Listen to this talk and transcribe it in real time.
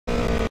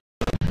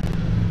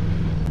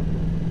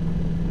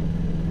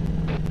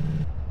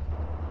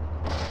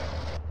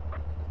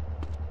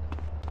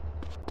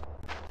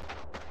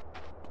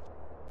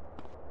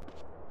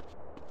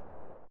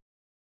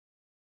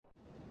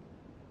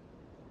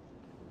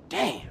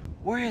Damn,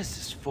 where is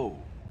this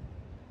fool?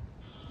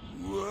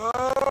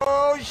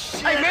 Whoa,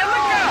 shit! Hey, man,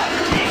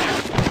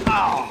 look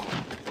out!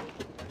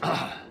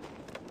 Oh.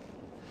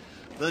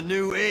 The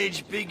new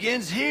age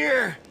begins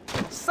here.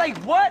 Say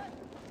what?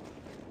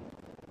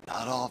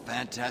 Not all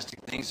fantastic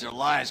things are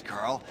lies,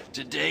 Carl.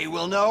 Today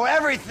we'll know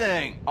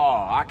everything.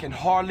 Oh, I can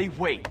hardly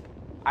wait.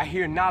 I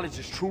hear knowledge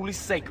is truly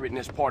sacred in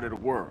this part of the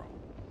world.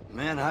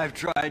 Man, I've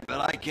tried,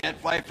 but I can't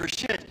fight for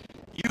shit.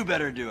 You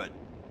better do it.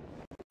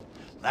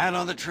 Land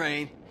on the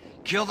train,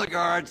 kill the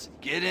guards,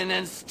 get in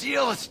and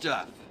steal the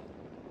stuff.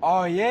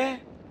 Oh, yeah?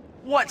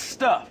 What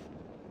stuff?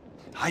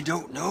 I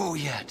don't know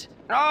yet.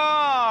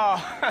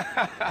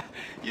 Oh,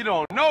 you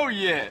don't know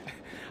yet.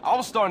 I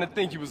was starting to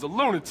think you was a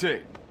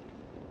lunatic.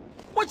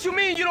 What you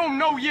mean you don't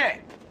know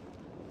yet?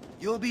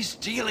 You'll be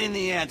stealing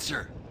the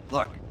answer.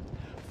 Look,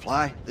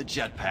 fly the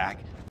jetpack,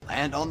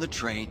 land on the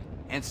train,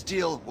 and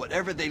steal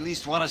whatever they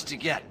least want us to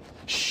get.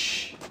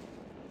 Shh.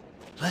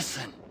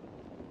 Listen.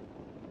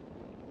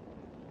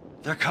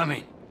 They're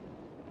coming.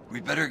 We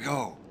better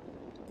go.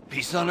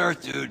 Peace on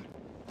Earth, dude.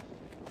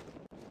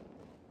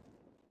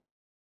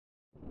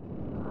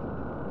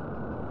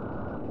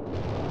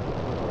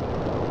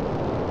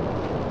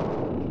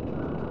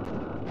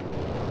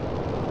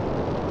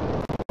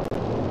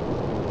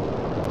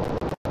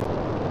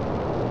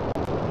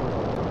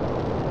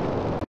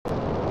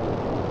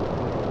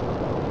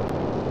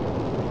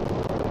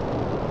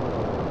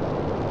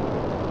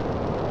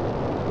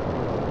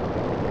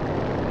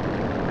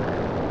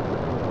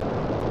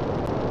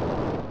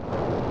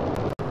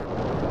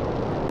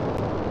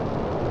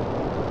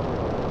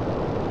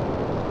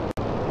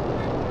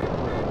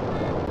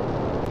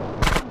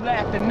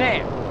 Laughing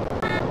now.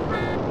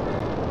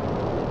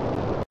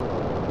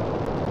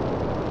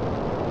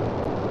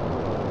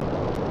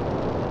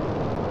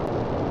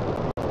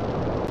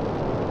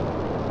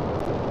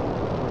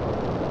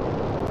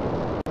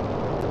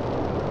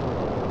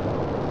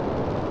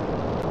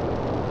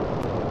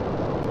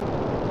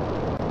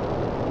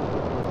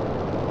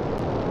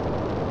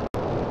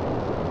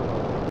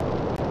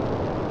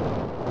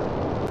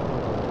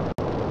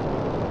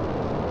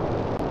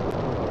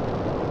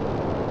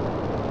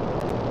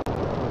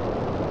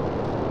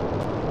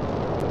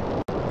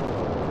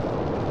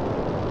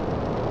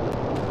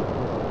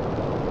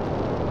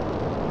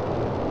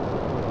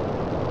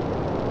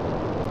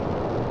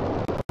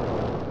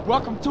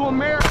 Welcome to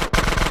America.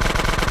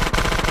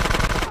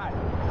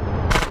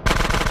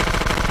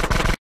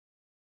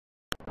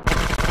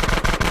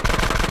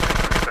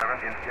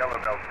 In Yellow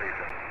Bell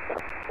Station.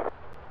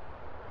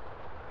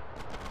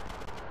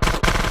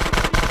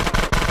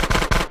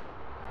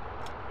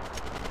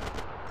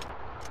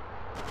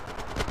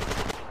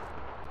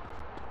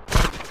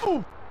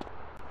 Ooh.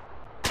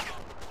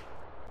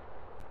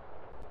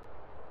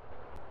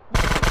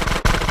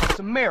 It's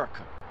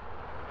America.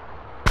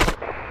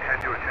 Head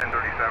to a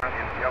 1037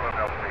 in Yellow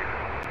Bell Station.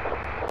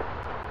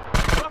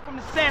 Welcome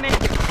to San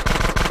Andreas.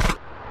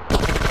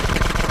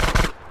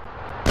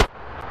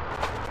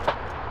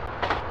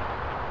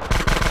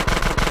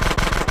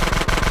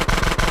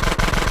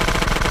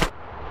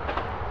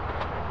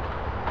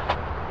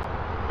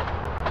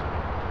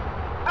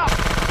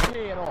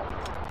 Head on.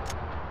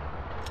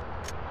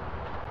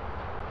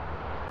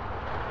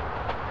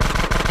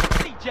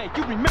 CJ,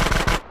 you remember?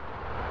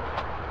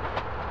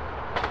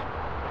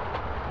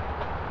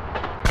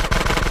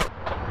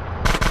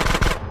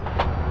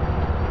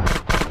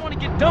 You wanna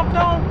get dumped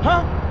on,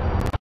 huh?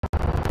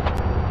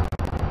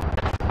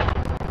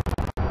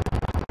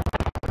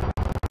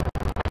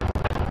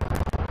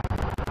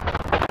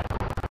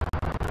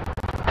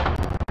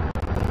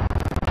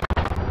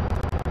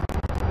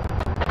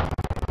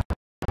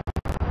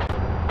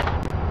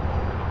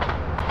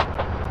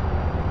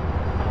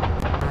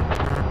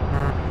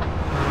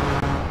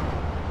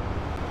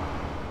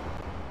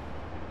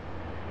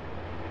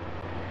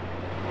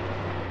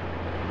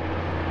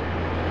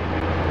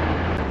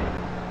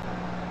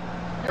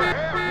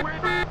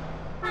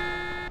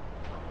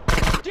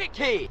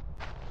 Dickhead!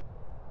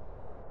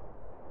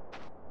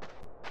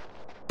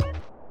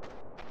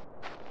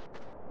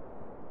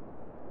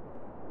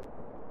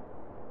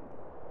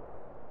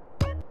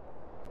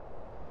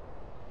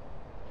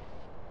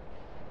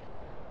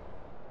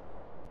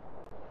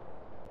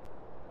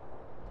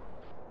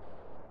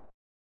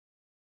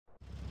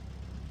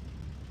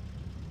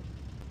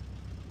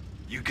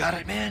 You got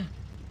it, man?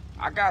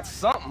 I got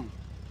something.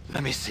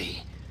 Let me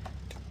see.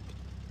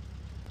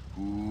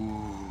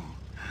 Ooh,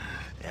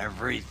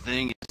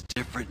 everything is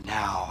different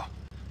now.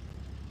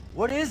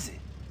 What is it?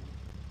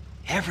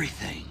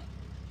 Everything.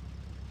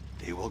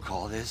 They will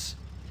call this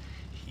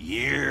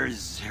Year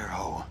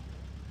Zero.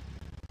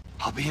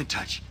 I'll be in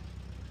touch.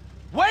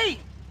 Wait!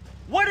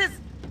 What is...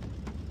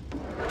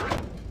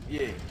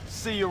 Yeah,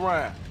 see you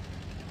around.